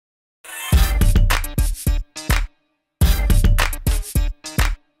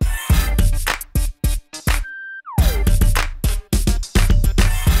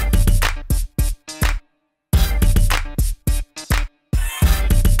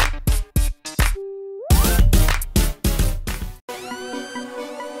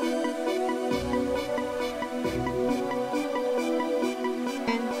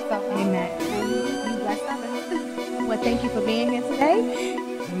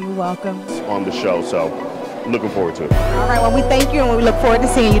You're welcome. On the show, so looking forward to it. All right, well, we thank you and we look forward to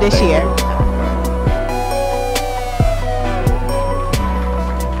seeing you this year.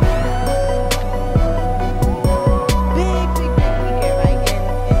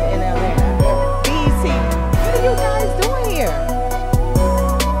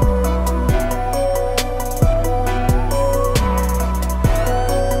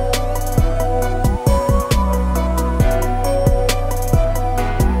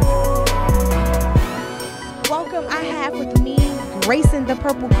 Gracing the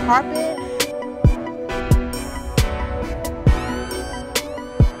purple carpet.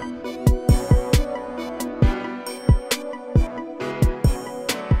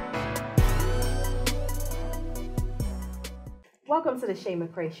 Welcome to the Shay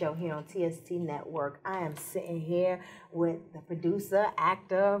McCray Show here on TST Network. I am sitting here with the producer,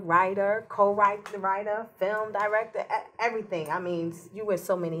 actor, writer, co-writer, film director, everything. I mean, you wear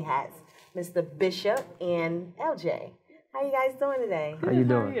so many hats. Mr. Bishop and LJ. How you guys doing today? How you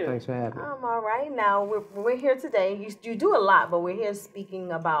doing? Thanks for having me. I'm all right. Now, we're here today. You do a lot, but we're here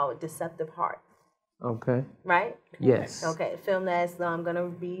speaking about Deceptive Heart. Okay. Right? Yes. Okay. Film that's going to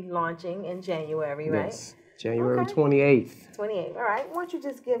be launching in January, right? Yes. January 28th. 28th. All right. Why don't you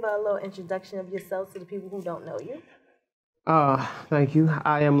just give a little introduction of yourself to the people who don't know you? Thank you.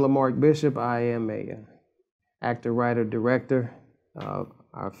 I am Lamarck Bishop. I am a actor, writer, director of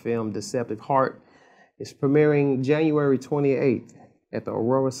our film Deceptive Heart. It's premiering January 28th at the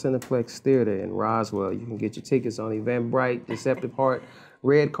Aurora Cineplex Theater in Roswell. You can get your tickets on Eventbrite. Deceptive Heart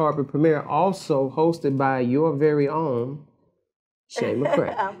red carpet premiere, also hosted by your very own Shay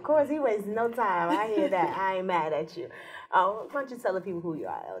McCray. Of course, he wastes no time. I hear that. I ain't mad at you. Why don't you tell the people who you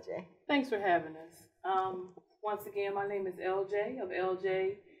are, LJ? Thanks for having us. Once again, my name is LJ of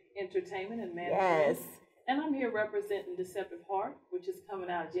LJ Entertainment and Management. Yes. And I'm here representing Deceptive Heart, which is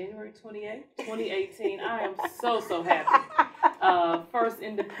coming out January 28th, 2018. I am so happy. First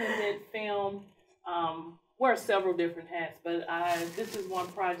independent film. Wear several different hats, but this is one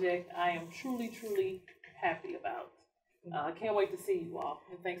project I am truly happy about. I can't wait to see you all,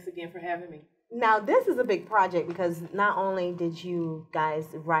 and thanks again for having me. Now, this is a big project because not only did you guys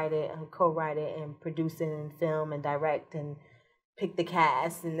write it, co-write it, and produce it, and film and direct, and pick the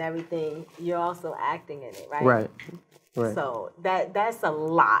cast and everything, you're also acting in it, right? Right. So that's a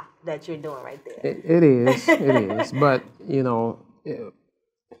lot that you're doing right there. It is. But, you know,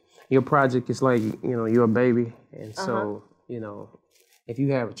 your project is like, you know, you're a baby. And so, you know, if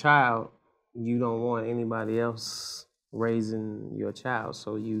you have a child, you don't want anybody else raising your child.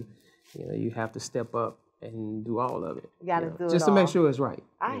 So you have to step up and do all of it. You got to do it just to make sure it's right.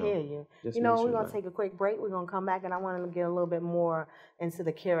 I hear you. You know, we're going to take a quick break. We're going to come back, and I want to get a little bit more into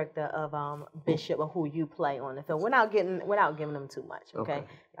the character of Bishop and who you play on the film. Without giving them too much, okay?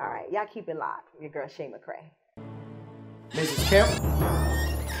 All right. Y'all keep it locked. Your girl, Shay McCray. Mrs. Kemp.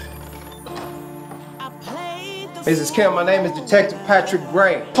 Mrs. Kemp, my name is Detective Patrick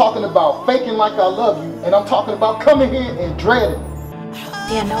Gray. Talking about faking like I love you, and I'm talking about coming here and dreading.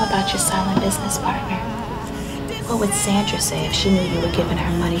 Yeah, I know about your silent business partner. What would Sandra say if she knew you were giving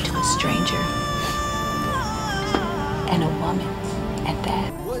her money to a stranger? And a woman at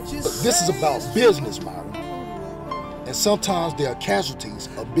that. This is about business, Myra. And sometimes there are casualties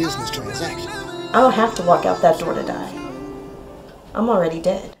of business transactions. I don't have to walk out that door to die. I'm already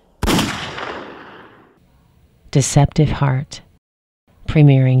dead. Deceptive Heart,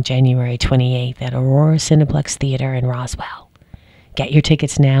 premiering January 28th at Aurora Cineplex Theater in Roswell. Get your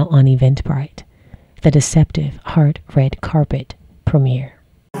tickets now on Eventbrite. The Deceptive Heart red carpet premiere.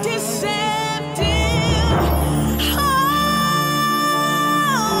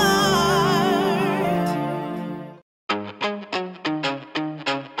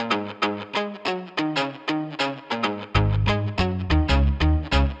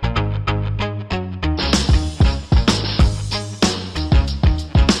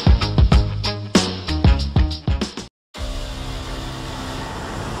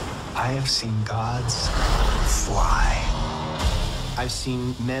 I have seen gods fly. I've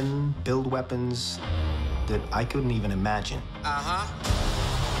seen men build weapons that I couldn't even imagine.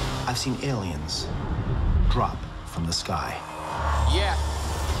 I've seen aliens drop from the sky. Yeah.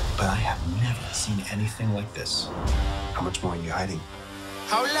 But I have never seen anything like this. How much more are you hiding?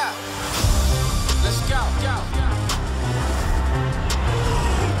 Hold up. Let's go.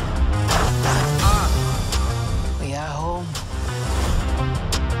 We are home.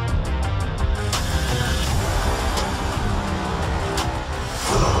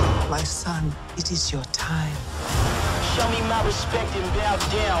 My son, it is your time. Show me my respect and bow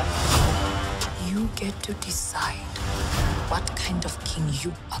down. You get to decide what kind of king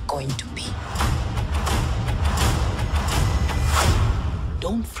you are going to be.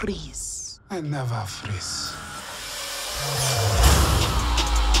 Don't freeze. I never freeze.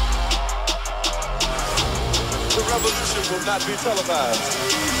 The revolution will not be televised.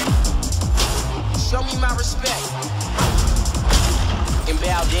 Show me my respect and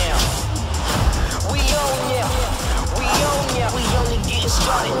bow down. We own ya. We own ya. We only getting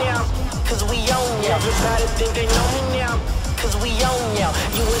started now, cause we own ya. Everybody think they know me now, cause we own ya.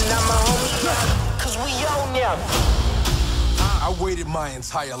 You and I'm my homie now, cause we own ya. I waited my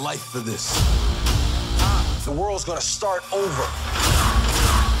entire life for this. The world's gonna start over.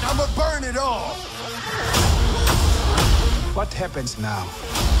 I'ma burn it all. What happens now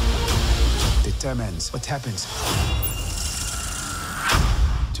determines what happens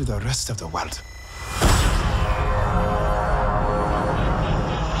to the rest of the world.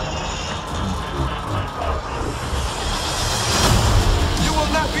 You will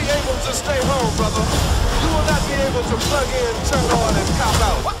not be able to stay home, brother. You will not be able to plug in, turn on, and cop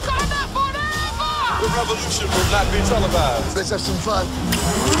out. Wakanda forever! The revolution will not be televised. Let's have some fun.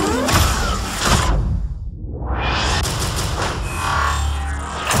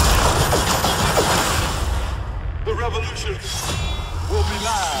 The revolution will be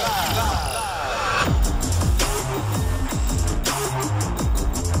live.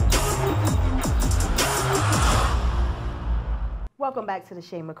 Welcome back to the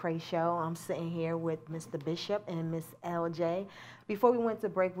Shay McCray Show. I'm sitting here with Mr. Bishop and Miss LJ. Before we went to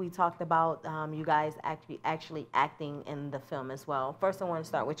break, we talked about you guys actually acting in the film as well. First, I want to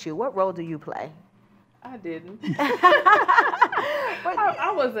start with you. What role do you play? I didn't.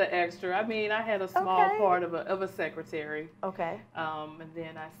 I was an extra. I mean, I had a small part of a secretary. Okay. And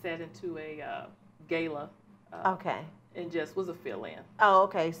then I sat into a gala. Okay. And just was a fill-in. Oh,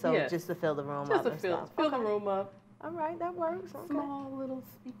 okay. So yes. Just to fill the room just up. Just to fill the room up. All right, that works. Okay. Small little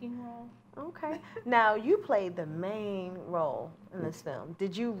speaking role. Okay. Now, you played the main role in this film.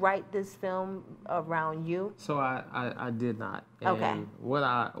 Did you write this film around you? So I did not. Okay. And what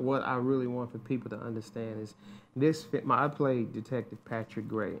I really want for people to understand is this film, I played Detective Patrick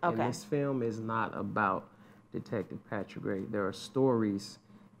Gray. Okay. And this film is not about Detective Patrick Gray. There are stories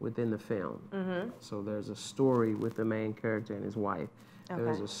within the film. Mm-hmm. So there's a story with the main character and his wife. Okay.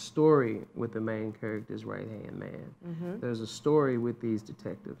 There's a story with the main character's right-hand man. Mm-hmm. There's a story with these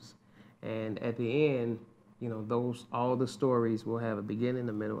detectives. And at the end, you know, all the stories will have a beginning,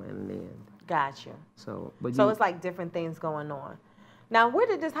 a middle, and an end. Gotcha. So it's like different things going on. Now, how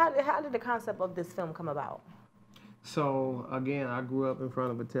did the concept of this film come about? So, again, I grew up in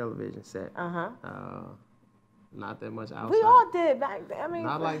front of a television set. Uh-huh. Not that much outside. We all did back then. I mean,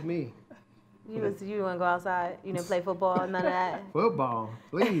 not like me. You didn't go outside? You didn't play football? None of that? Football,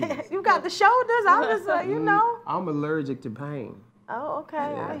 please. You got the shoulders. I was like, you know. I'm allergic to pain. Oh, okay.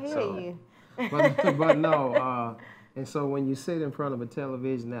 Yeah, I hear you. but no. And so when you sit in front of a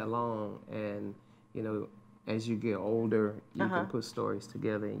television that long and, you know, as you get older, you can put stories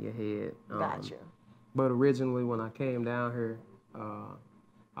together in your head. Gotcha. But originally when I came down here,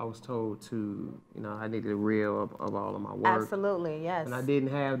 I was told to, you know, I needed a reel of all of my work. Absolutely, yes. And I didn't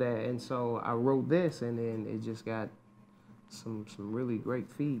have that, and so I wrote this, and then it just got some really great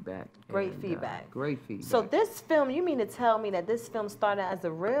feedback. Great feedback. Great feedback. So this film, you mean to tell me that this film started as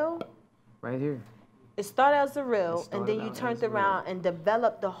a reel? Right here. It started as a reel, and then you turned around and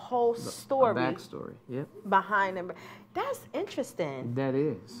developed the whole story. The backstory, yep. Behind it. That's interesting. That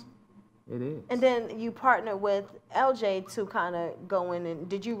is. It is. And then you partnered with LJ to kind of go in and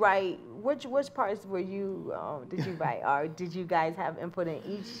did you write, which parts were you, did you write, or did you guys have input in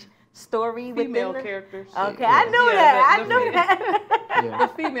each story? Female characters. Okay, I knew that. I knew that. Yeah.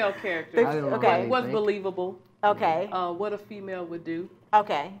 The female characters. Okay. What's believable. Okay. What a female would do.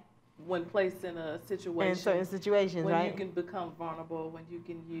 Okay. When placed in a situation. In certain situations, when right? When you can become vulnerable, when you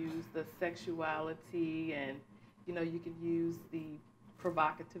can use the sexuality and, you know, you can use the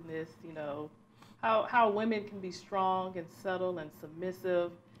provocativeness, you know, how women can be strong and subtle and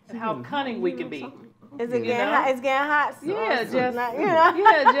submissive, and how cunning we can be. Is it getting hot? It's getting hot. So yeah, just not, you know.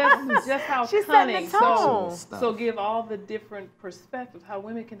 just how She's cunning. Setting the tone. So give all the different perspectives. How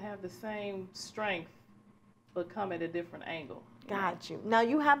women can have the same strength, but come at a different angle. Got you. Now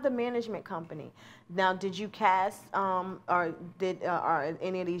you have the management company. Now, did you cast, or are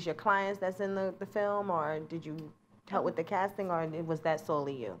any of these your clients that's in the film, or did you help with the casting, or was that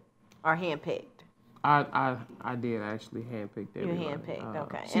solely you, or handpicked? I did actually handpick everybody. You handpicked,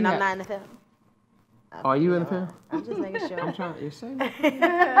 okay. And I'm not in the film. Are you in the film? I'm just making sure. I'm trying. You're saying that's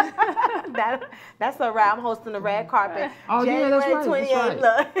all right. I'm hosting the red carpet. Oh January yeah, that's right. 28th.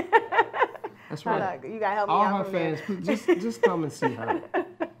 Look. That's right. You gotta help me All out her from fans, just come and see her.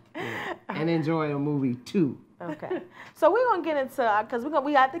 Yeah. And enjoy the movie too. Okay. So we're gonna get into because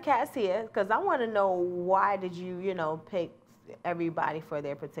we got the cast here because I want to know why did you pick everybody for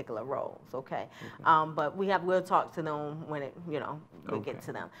their particular roles, okay? But we'll talk to them when we'll get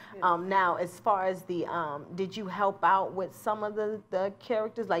to them. Now, as far as the did you help out with some of the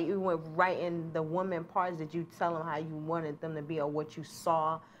characters? Like you went right in the woman parts. Did you tell them how you wanted them to be or what you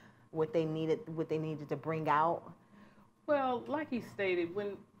saw, what they needed to bring out? Well, like he stated,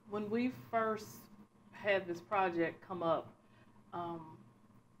 when we first had this project come up,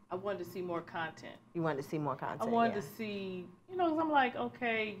 I wanted to see more content. You wanted to see more content. I wanted to see, because I'm like,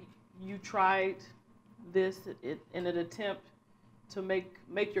 okay, you tried this in an attempt to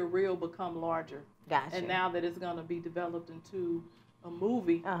make your reel become larger. Gotcha. And now that it's going to be developed into a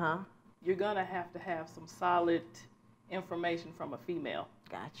movie, you're going to have some solid information from a female.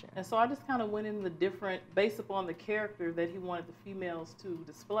 Gotcha. And so I just kind of went in based upon the character that he wanted the females to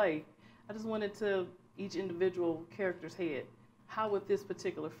display, I just went into each individual character's head. How would this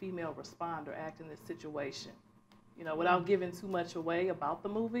particular female respond or act in this situation? Without giving too much away about the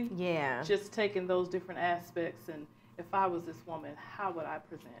movie. Yeah. Just taking those different aspects and if I was this woman, how would I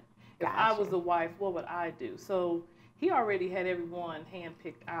present? If Gotcha. I was the wife, what would I do? So he already had everyone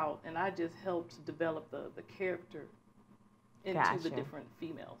handpicked out and I just helped develop the character into Gotcha. the different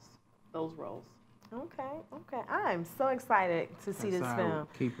females, those roles. Okay. I'm so excited to see this film.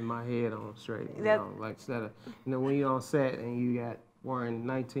 Keeping my head on straight. Like instead of, when you're on set and you got wearing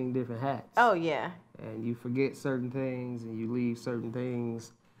 19 different hats. Oh yeah. And you forget certain things and you leave certain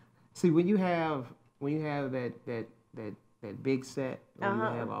things. See, when you have that big set, when you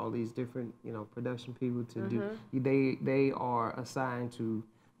have all these different production people to do, they are assigned to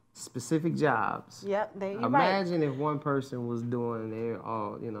specific jobs. Yep. Imagine if one person was doing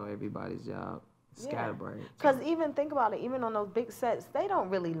everybody's job. Scatterbrained. Because even think about it, even on those big sets, they don't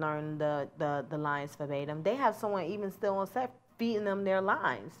really learn the lines verbatim. They have someone even still on set feeding them their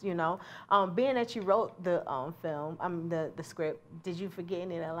lines, Being that you wrote the film, the script, did you forget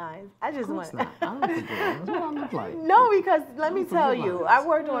any of their lines? I just want. I don't forget. That's what I look like. No, because let me tell you, I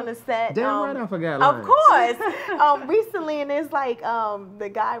worked on the set. Damn right I forgot lines. Of course. Recently, and it's like the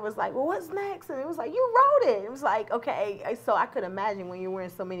guy was like, "Well, what's next?" And it was like, "You wrote it." It was like, okay. So I could imagine when you're wearing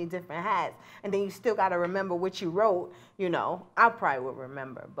so many different hats, and then you still got to remember what you wrote. I probably would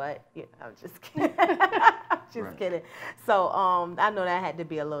remember, but I'm just kidding. Just kidding. So I know that had to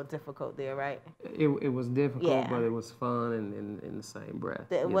be a little difficult there, right? It was difficult, but it was fun and in the same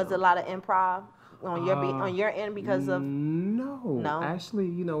breath. Was a lot of improv on your end because of? No. Actually,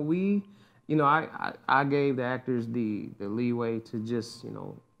 I gave the actors the leeway to just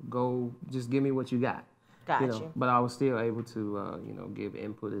go, just give me what you got. Gotcha. But I was still able to give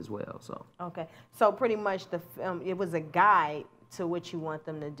input as well. So. Okay. So pretty much the film, it was a guide to what you want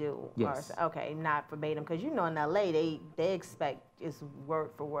them to do. Yes. Okay, not verbatim, because in LA they expect it's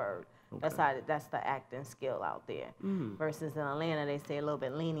word for word. Okay. That's the acting skill out there. Versus in Atlanta they say a little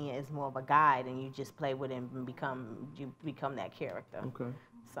bit lenient is more of a guide and you just play with it and become that character. Okay.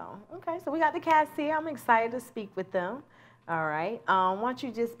 So we got the cast here. I'm excited to speak with them. All right. Why don't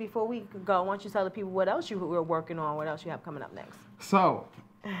you just before we go, why don't you tell the people what else you were working on, what else you have coming up next? So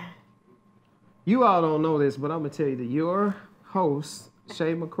you all don't know this, but I'm gonna tell you that your host,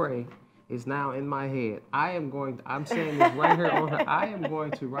 Shay McCray, is now in my head. I'm saying this right here on her. I am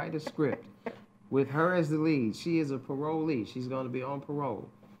going to write a script with her as the lead. She is a parolee. She's going to be on parole.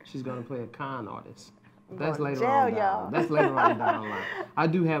 She's going to play a con artist. That's later on down. That's later on down the line. I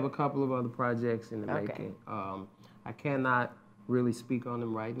do have a couple of other projects in the making. I cannot really speak on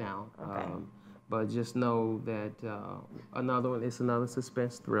them right now. But just know that another one is another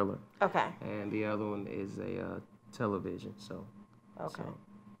suspense thriller. Okay. And the other one is a television. Okay.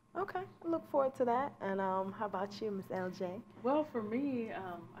 I look forward to that. And how about you, Miss LJ? Well, for me,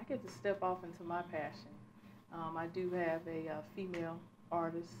 I get to step off into my passion. I do have a female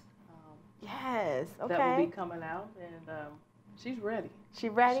artist. Yes. Okay. That will be coming out, and she's ready. She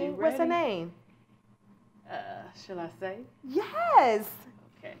ready? What's her name? Shall I say? Yes.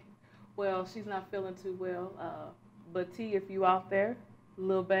 Okay. Well, she's not feeling too well. But T, if you out there,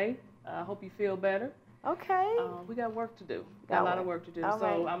 Lil Bae, I hope you feel better. Okay. We got work to do. Got a lot of work to do. All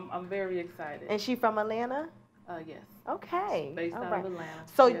so right. I'm very excited. And she from Atlanta? Yes. Okay. Based out of Atlanta.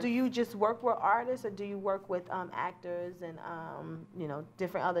 So yes. Do you just work with artists, or do you work with actors and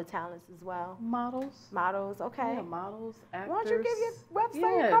different other talents as well? Models. Models. Okay. Yeah, models, actors. Why don't you give your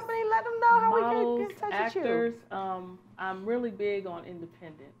website, your company, let them know how models, we can get in touch actors, with you? I'm really big on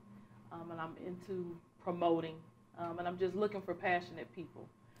independent, and I'm into promoting, and I'm just looking for passionate people.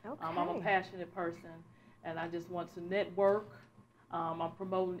 Okay. I'm a passionate person, and I just want to network. I'm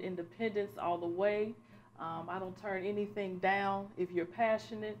promoting independence all the way. I don't turn anything down. If you're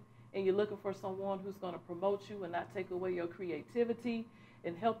passionate and you're looking for someone who's going to promote you and not take away your creativity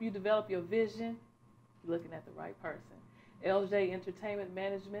and help you develop your vision, you're looking at the right person. LJ Entertainment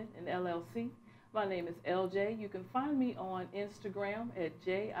Management and LLC. My name is LJ. You can find me on Instagram at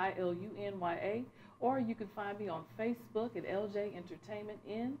JILUNYA, or you can find me on Facebook at LJ Entertainment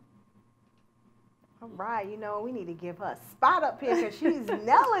N. All right, you know, we need to give her a spot up here because she's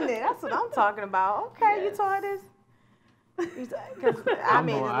nailing it. That's what I'm talking about. Okay, yes. You taught us. Because I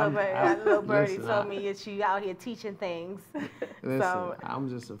mean, a little birdie told me that she out here teaching things. Listen, so I'm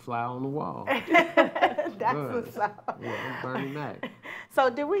just a fly on the wall. That's what's up. Yeah, I'm Bernie Mac. So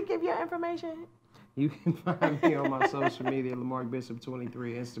did we give your information? You can find me on my social media, LamarcBishop23,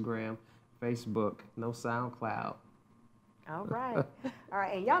 Instagram, Facebook, no SoundCloud. All right. All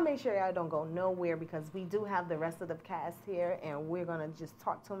right, and y'all make sure y'all don't go nowhere because we do have the rest of the cast here, and we're going to just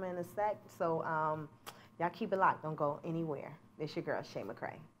talk to them in a sec. So y'all keep it locked. Don't go anywhere. It's your girl, Shay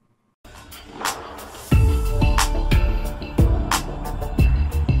McCray.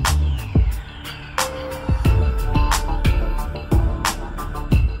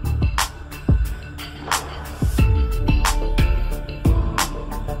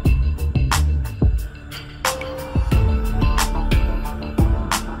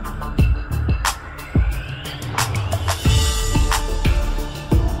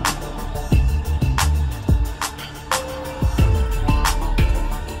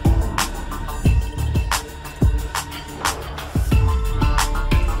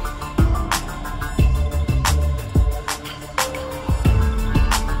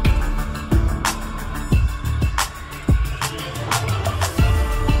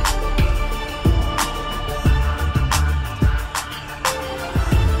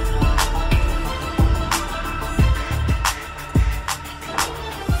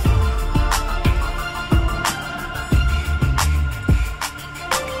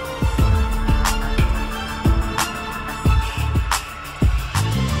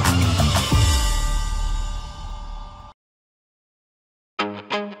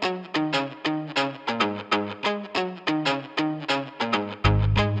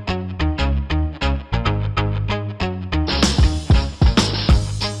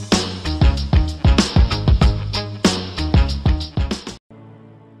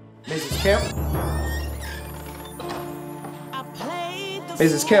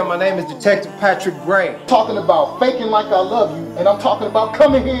 Mrs. Kim, my name is Detective Patrick Gray. Talking about faking like I love you, and I'm talking about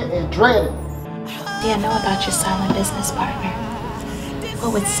coming here and dreading. Yeah, I know about your silent business partner.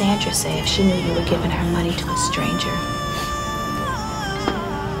 What would Sandra say if she knew you were giving her money to a stranger?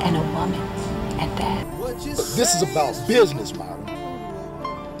 And a woman at that. This is about business, Myra.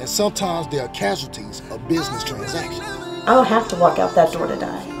 And sometimes there are casualties of business transactions. I don't have to walk out that door to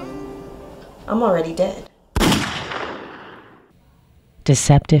die. I'm already dead.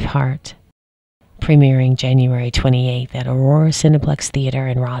 Deceptive Heart, premiering January 28th at Aurora Cineplex Theater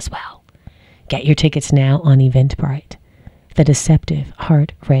in Roswell. Get your tickets now on Eventbrite. The Deceptive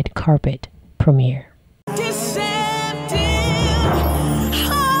Heart Red Carpet premiere.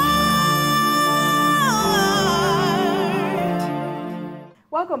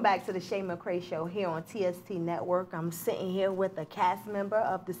 Welcome back to the Shay McCray Show here on TST Network. I'm sitting here with a cast member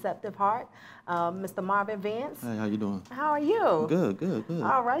of Deceptive Heart, Mr. Marvin Vance. Hey, how you doing? How are you? Good, good, good.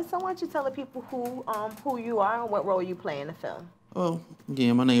 All right, so why don't you tell the people who you are and what role you play in the film? Well,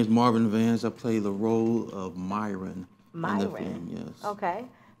 again, my name is Marvin Vance. I play the role of Myron in the film, yes. Okay,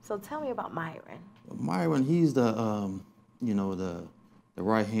 so tell me about Myron. Myron, he's the, you know, the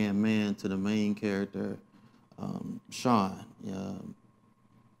right-hand man to the main character, Sean.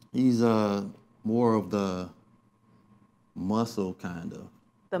 He's more of the muscle kind of.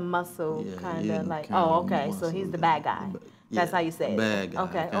 The muscle kind of like, oh, okay, so he's the bad guy. That's how you say it. Bad guy.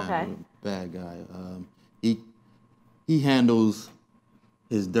 Okay, okay. Bad guy. He handles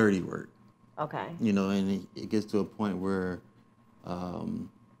his dirty work. Okay. You know, and it gets to a point where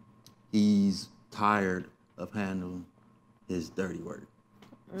he's tired of handling his dirty work.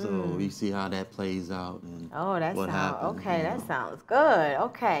 So we see how that plays out and what happens. Okay, that sounds good.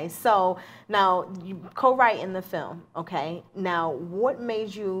 Okay, so now you co-write in the film. Okay, now what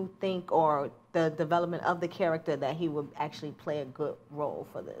made you think, or the development of the character, that he would actually play a good role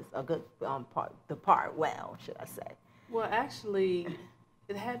for this, a good part well, should I say? Well, actually,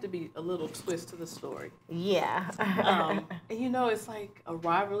 it had to be a little twist to the story. Yeah. You know, it's like a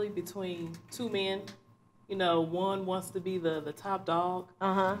rivalry between two men. You know, one wants to be the top dog,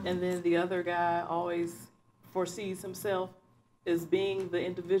 and then the other guy always foresees himself is being the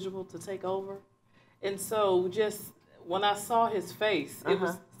individual to take over. And so just when I saw his face, it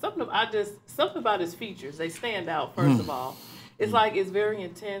was something about his features. They stand out, first of all. It's like it's very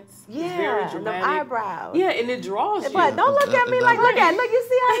intense. Yeah, it's very dramatic. The eyebrows. Yeah, and it draws you. But don't look at me like, look, you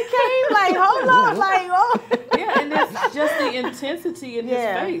see how he came? Like, hold on, like, oh. Yeah, and it's just the intensity in his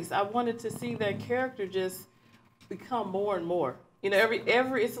face. I wanted to see that character just become more and more. You know,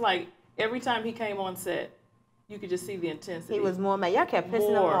 it's like every time he came on set, you could just see the intensity. He was more mad. Y'all kept pissing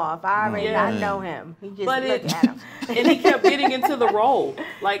him off. I already know him. He just looked at him. And he kept getting into the role.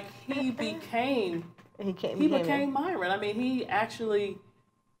 Like he became Myron. I mean, he actually,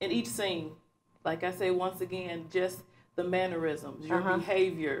 in each scene, like I say once again, just the mannerisms, your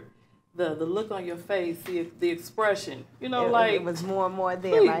behavior, the look on your face, the expression. You know, it was more and more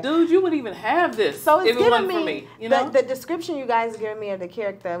there. Please, right? dude, you wouldn't even have this so it's if it wasn't for me. You know, the description you guys gave me of the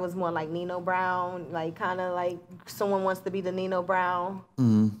character was more like Nino Brown, like kind of like someone wants to be the Nino Brown.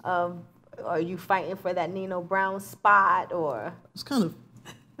 Are you fighting for that Nino Brown spot, or it's kind of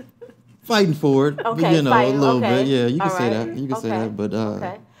fighting for it? Okay, you know, a little bit. Yeah, you can say that. You can say that. But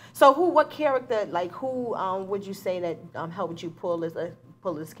So what character, like who would you say that helped you pull this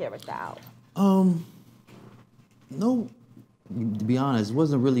character out? No, to be honest, it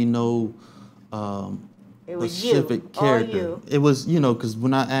wasn't really no it was specific character. It was, you know, because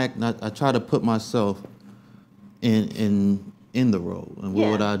when I act, I try to put myself in the role, and what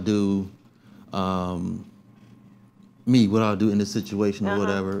would I do? What I'll do in this situation or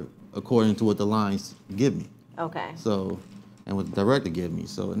whatever, according to what the lines give me. Okay. So, and what the director give me.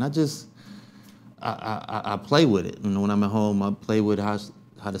 So, and I play with it. You know, when I'm at home, I play with how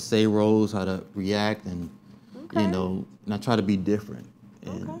to say roles, how to react, and you know, and I try to be different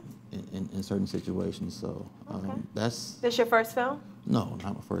in certain situations. So that's. This your first film? No,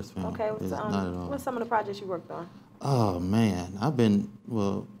 not my first film. Okay, not at all. What's some of the projects you worked on? Oh man, I've been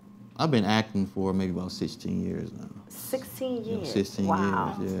acting for maybe about 16 years now. 16 years. 16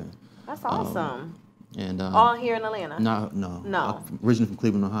 years, yeah. That's awesome. And all here in Atlanta? No. I'm originally from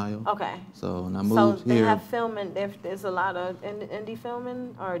Cleveland, Ohio. Okay. So and I moved here. So they have filming. There's a lot of indie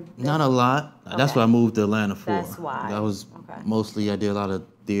filming, or not a lot. Okay. That's what I moved to Atlanta for. That's why. That was mostly I did a lot of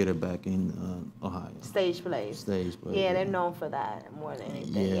theater back in Ohio. Stage plays. Yeah, they're known for that more than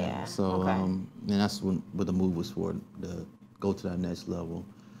anything. Yeah. So and that's what the move was for, to go to that next level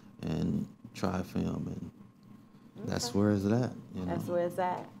and try film, and that's where it's at. You know? That's where it's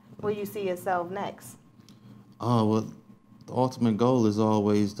at. Where you see yourself next? Oh, well, the ultimate goal is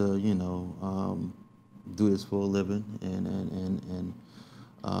always to, you know, do this for a living and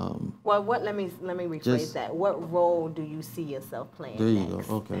well, let me rephrase that. What role do you see yourself playing? There you next?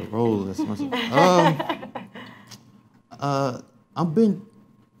 go. Okay, role. That's I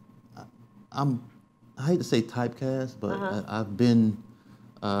hate to say typecast, but I've been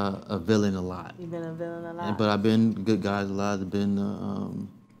a villain a lot. You've been a villain a lot. But I've been good guys a lot. I've been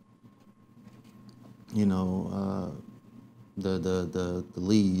you know, the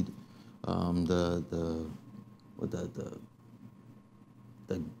lead,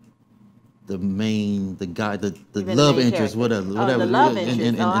 the main, the guy, the love interest, whatever, the love interest.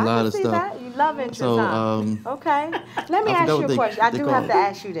 And a lot of stuff. That. You love interest. So, okay. Let me ask you a question. I do have to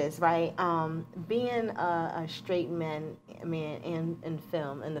ask you this, right? Being a straight man in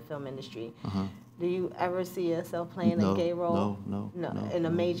film, in the film industry. Do you ever see yourself playing a gay role? No. In a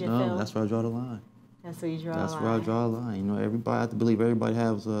major film? That's where I draw the line. That's where you draw the line. That's where I draw the line. You know, I have to believe everybody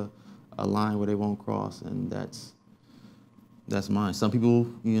has a line where they won't cross, and that's mine. Some people,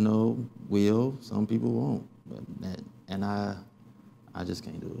 you know, will. Some people won't. And I just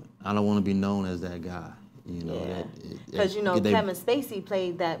can't do it. I don't want to be known as that guy. You know, because you know Kevin Spacey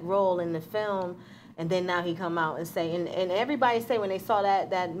played that role in the film. And then now he come out and say, and everybody say when they saw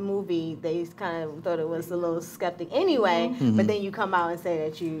that movie, they kind of thought it was a little skeptic anyway. But then you come out and say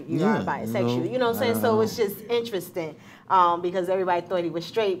that you are bisexual. You know what I'm saying? So it's just interesting because everybody thought he was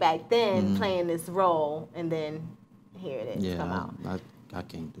straight back then playing this role, and then here it is come out. I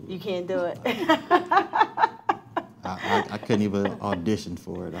can't do it. You can't do it. I couldn't even audition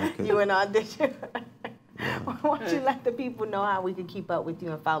for it. You wouldn't audition. Why don't you let the people know how we can keep up with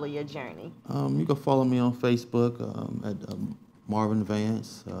you and follow your journey? You can follow me on Facebook at Marvin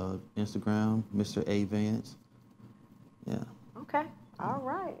Vance, Instagram, Mr. A Vance. Yeah. Okay. All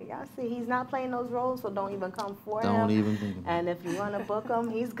right. Y'all see, he's not playing those roles, so don't even come for him. Don't even think about it. And if you want to book him,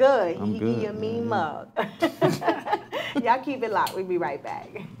 he's good. He give you a mean mug. Y'all keep it locked. We'll be right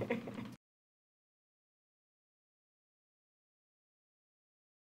back.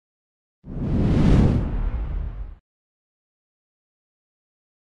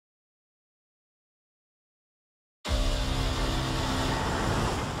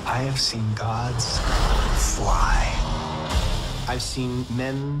 I have seen gods fly. I've seen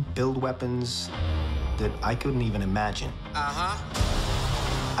men build weapons that I couldn't even imagine.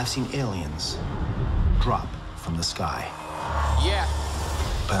 I've seen aliens drop from the sky. Yeah.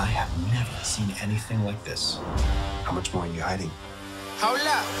 But I have never seen anything like this. How much more are you hiding? Hold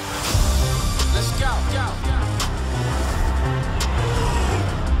up. Let's go.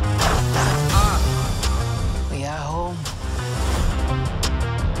 We are home.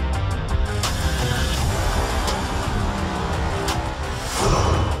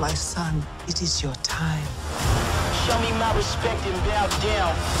 My son, it is your time. Show me my respect and bow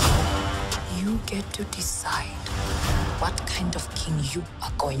down. You get to decide what kind of king you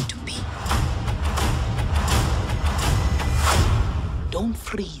are going to be. Don't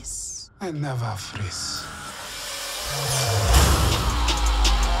freeze. I never freeze.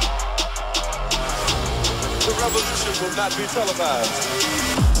 The revolution will not be televised.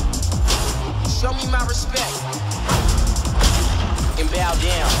 Show me my respect and bow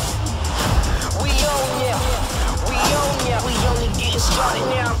down. We own ya. We own ya. We only getting started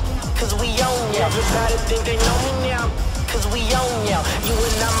now. Cause we own ya. Everybody think they know me now. Cause we own ya. You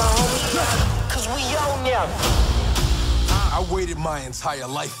and I, my homie now. Cause we own ya. I waited my entire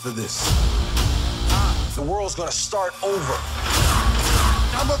life for this. The world's gonna start over.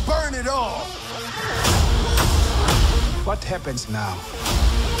 I'ma burn it all. What happens now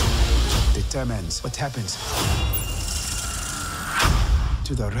determines what happens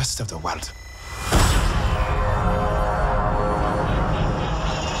to the rest of the world.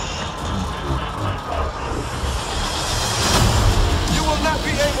 You will not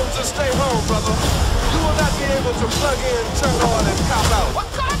be able to stay home, brother. You will not be able to plug in, turn on, and cop out.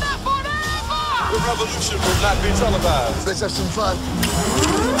 Wakanda forever! The revolution will not be televised. Let's have some fun.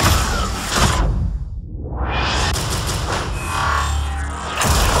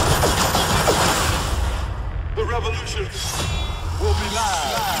 The revolution will be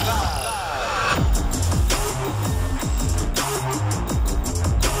live.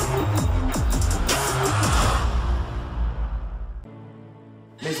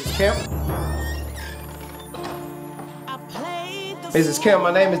 Mrs. Kemp? Mrs. Kemp,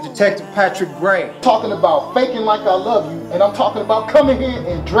 my name is Detective Patrick Gray. Talking about faking like I love you, and I'm talking about coming here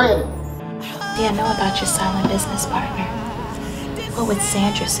and dreading. Yeah, I know about your silent business partner. What would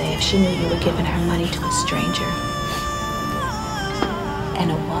Sandra say if she knew you were giving her money to a stranger?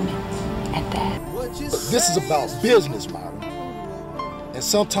 And a woman at that. This is about business, Myron. And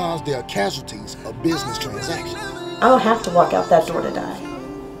sometimes there are casualties of business transactions. I don't have to walk out that door to die.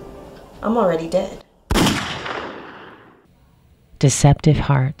 I'm already dead. Deceptive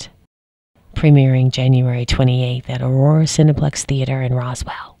Heart, premiering January 28th at Aurora Cineplex Theater in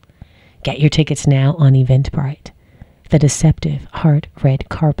Roswell. Get your tickets now on Eventbrite. The Deceptive Heart Red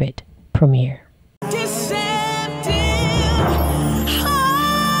Carpet premiere.